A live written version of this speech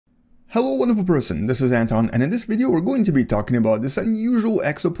Hello wonderful person, this is Anton, and in this video we're going to be talking about this unusual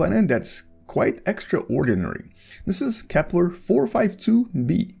exoplanet that's quite extraordinary. This is Kepler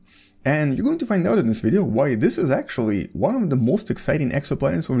 452b, and you're going to find out in this video why this is actually one of the most exciting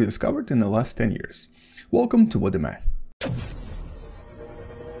exoplanets we've discovered in the last 10 years. Welcome to What the Math.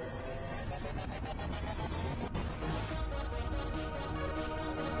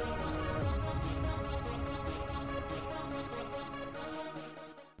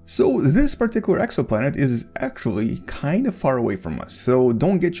 So this particular exoplanet is actually kind of far away from us, so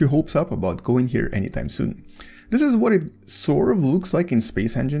don't get your hopes up about going here anytime soon. This is what it sort of looks like in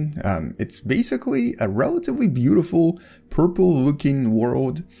Space Engine. It's basically a relatively beautiful purple looking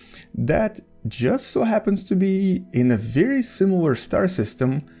world that just so happens to be in a very similar star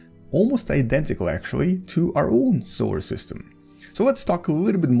system, almost identical actually, to our own solar system. So let's talk a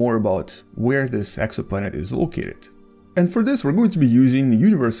little bit more about where this exoplanet is located. And for this, we're going to be using the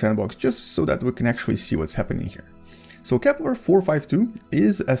Universe Sandbox just so that we can actually see what's happening here. So Kepler 452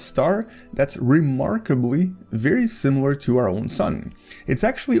 is a star that's remarkably very similar to our own sun. It's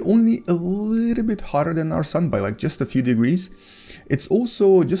actually only a little bit hotter than our sun by like just a few degrees. It's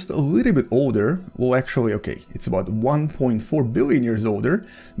also just a little bit older. Well, actually, okay, it's about 1.4 billion years older,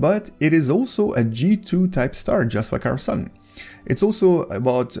 but it is also a G2 type star, just like our sun. It's also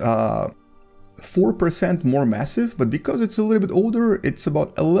about 4% more massive, but because it's a little bit older, it's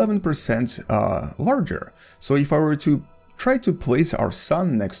about 11% larger. So if I were to try to place our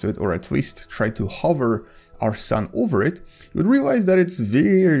sun next to it, or at least try to hover our sun over it, you would realize that it's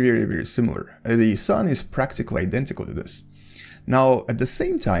very similar. The sun is practically identical to this. Now, at the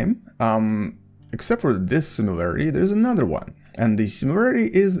same time, except for this similarity, there's another one. And the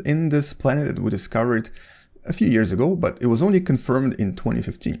similarity is in this planet that we discovered a few years ago, but it was only confirmed in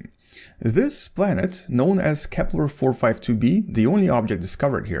 2015. This planet, known as Kepler 452b, the only object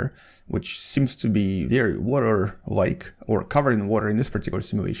discovered here, which seems to be very water-like, or covered in water in this particular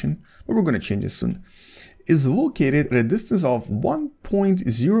simulation, but we're going to change this soon, is located at a distance of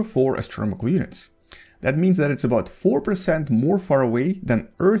 1.04 astronomical units. That means that it's about 4% more far away than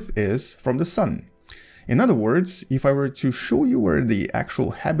Earth is from the Sun. In other words, if I were to show you where the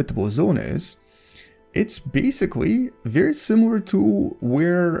actual habitable zone is, it's basically very similar to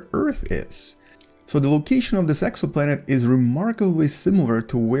where Earth is. So the location of this exoplanet is remarkably similar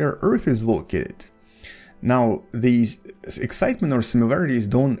to where Earth is located. Now, these excitement or similarities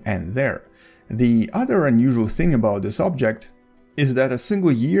don't end there. The other unusual thing about this object is that a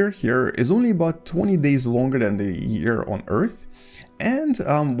single year here is only about 20 days longer than the year on Earth. And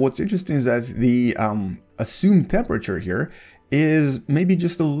what's interesting is that the assumed temperature here is maybe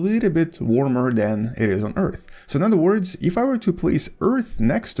just a little bit warmer than it is on Earth. So in other words, if I were to place Earth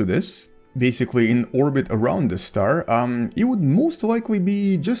next to this, basically in orbit around this star, it would most likely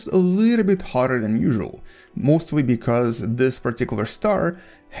be just a little bit hotter than usual, mostly because this particular star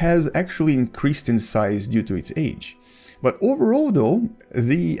has actually increased in size due to its age. But overall though,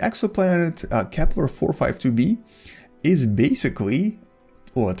 the exoplanet Kepler 452b is basically,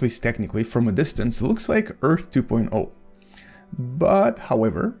 well, at least technically from a distance, looks like Earth 2.0. But,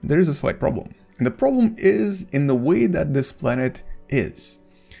 however, there is a slight problem. And the problem is in the way that this planet is.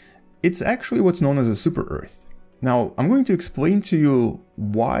 It's actually what's known as a super-Earth. Now, I'm going to explain to you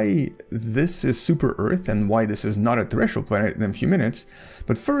why this is super-Earth and why this is not a terrestrial planet in a few minutes.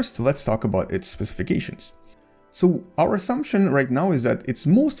 But first, let's talk about its specifications. So, our assumption right now is that it's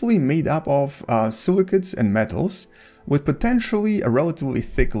mostly made up of silicates and metals, with potentially a relatively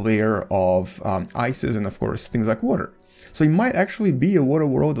thick layer of ices and, of course, things like water. So it might actually be a water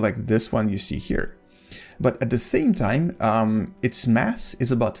world like this one you see here. But at the same time, its mass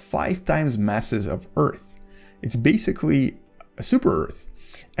is about 5 times masses of Earth. It's basically a super-Earth.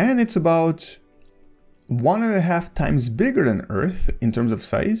 And it's about 1.5 times bigger than Earth in terms of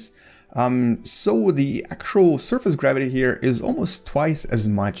size. So the actual surface gravity here is almost twice as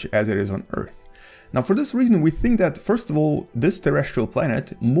much as it is on Earth. Now, for this reason, we think that, first of all, this terrestrial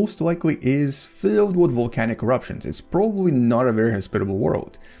planet most likely is filled with volcanic eruptions. It's probably not a very hospitable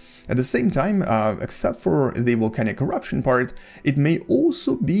world. At the same time, except for the volcanic eruption part, it may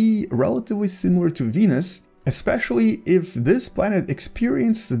also be relatively similar to Venus, especially if this planet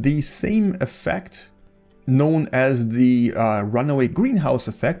experienced the same effect known as the runaway greenhouse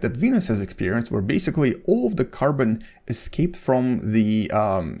effect that Venus has experienced, where basically all of the carbon escaped from the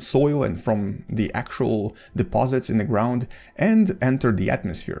soil and from the actual deposits in the ground and entered the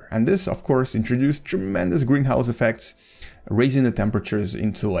atmosphere. And this, of course, introduced tremendous greenhouse effects, raising the temperatures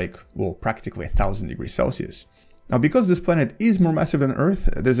into like, well, practically 1,000 degrees Celsius. Now, because this planet is more massive than Earth,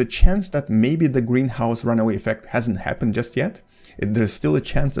 there's a chance that maybe the greenhouse runaway effect hasn't happened just yet. there's still a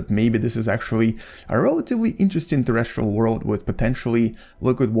chance that maybe this is actually a relatively interesting terrestrial world with potentially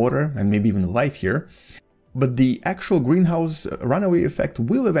liquid water and maybe even life here. But the actual greenhouse runaway effect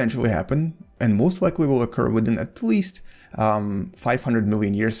will eventually happen, and most likely will occur within at least 500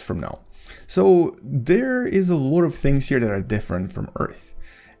 million years from now. So there is a lot of things here that are different from Earth.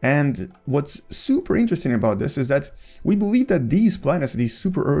 And what's super interesting about this is that we believe that these planets, these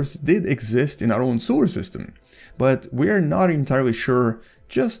super Earths, did exist in our own solar system, but we are not entirely sure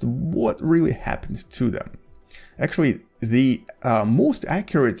just what really happened to them. Actually, the most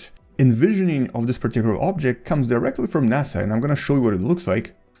accurate envisioning of this particular object comes directly from NASA, and I'm going to show you what it looks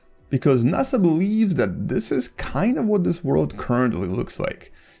like, because NASA believes that this is kind of what this world currently looks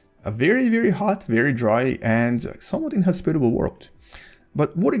like. A very, very hot, very dry, and somewhat inhospitable world.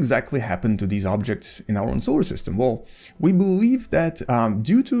 But what exactly happened to these objects in our own solar system? Well, we believe that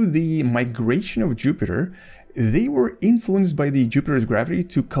due to the migration of Jupiter, they were influenced by the Jupiter's gravity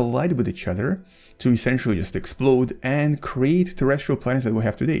to collide with each other, to essentially just explode and create terrestrial planets that we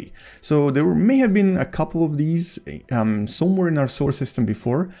have today. So there may have been a couple of these somewhere in our solar system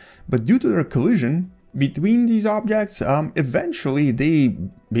before, but due to their collision between these objects, eventually they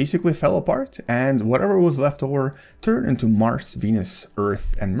basically fell apart, and whatever was left over turned into Mars, Venus,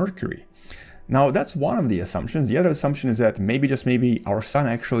 Earth, and Mercury. Now that's one of the assumptions. The other assumption is that maybe, just maybe, our sun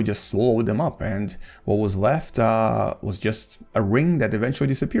actually just swallowed them up, and what was left was just a ring that eventually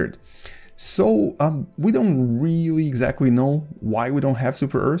disappeared. So we don't really exactly know why we don't have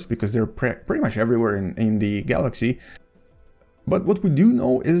super Earths, because they're pretty much everywhere in the galaxy. But what we do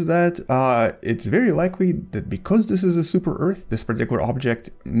know is that it's very likely that because this is a super Earth, this particular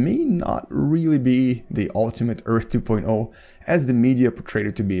object may not really be the ultimate Earth 2.0 as the media portrayed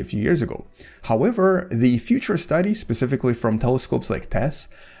it to be a few years ago. However, the future studies, specifically from telescopes like TESS,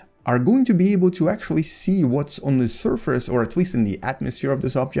 are going to be able to actually see what's on the surface, or at least in the atmosphere of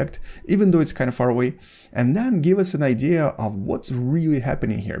this object, even though it's kind of far away, and then give us an idea of what's really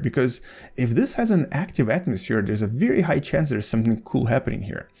happening here. Because if this has an active atmosphere, there's a very high chance there's something cool happening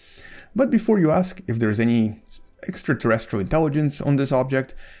here. But before you ask if there's any extraterrestrial intelligence on this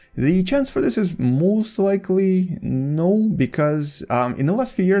object, the chance for this is most likely no, because in the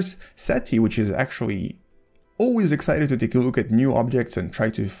last few years, SETI, which is actually always excited to take a look at new objects and try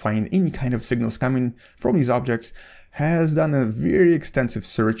to find any kind of signals coming from these objects, has done a very extensive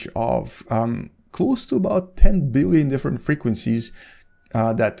search of close to about 10 billion different frequencies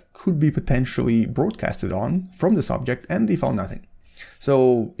that could be potentially broadcasted on from this object, and they found nothing.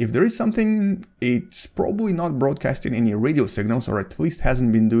 So if there is something, it's probably not broadcasting any radio signals, or at least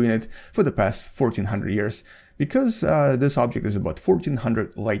hasn't been doing it for the past 1400 years, because this object is about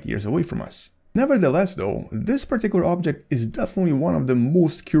 1400 light years away from us. Nevertheless though, this particular object is definitely one of the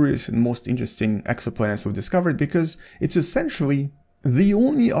most curious and most interesting exoplanets we've discovered, because it's essentially the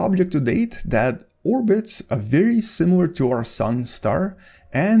only object to date that orbits a very similar to our Sun star,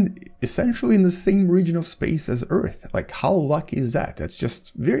 and essentially in the same region of space as Earth. Like, how lucky is that? That's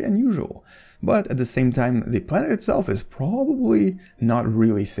just very unusual. But at the same time, the planet itself is probably not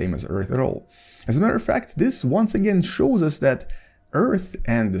really same as Earth at all. As a matter of fact, this once again shows us that Earth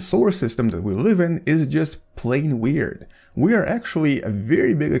and the solar system that we live in is just plain weird. We are actually a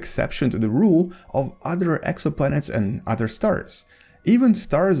very big exception to the rule of other exoplanets and other stars. Even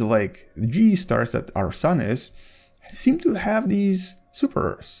stars like the G stars that our Sun is seem to have these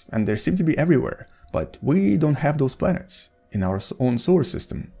super Earths, and they seem to be everywhere, but we don't have those planets in our own solar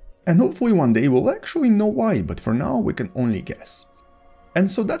system. And hopefully one day we'll actually know why, but for now we can only guess.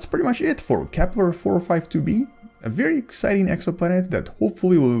 And so that's pretty much it for Kepler 452b. A very exciting exoplanet that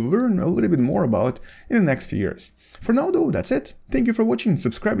hopefully we'll learn a little bit more about in the next few years. For now though, that's it. Thank you for watching,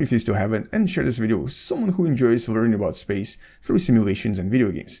 subscribe if you still haven't, and share this video with someone who enjoys learning about space through simulations and video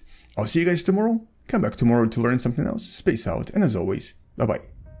games. I'll see you guys tomorrow, come back tomorrow to learn something else, space out, and as always, bye bye.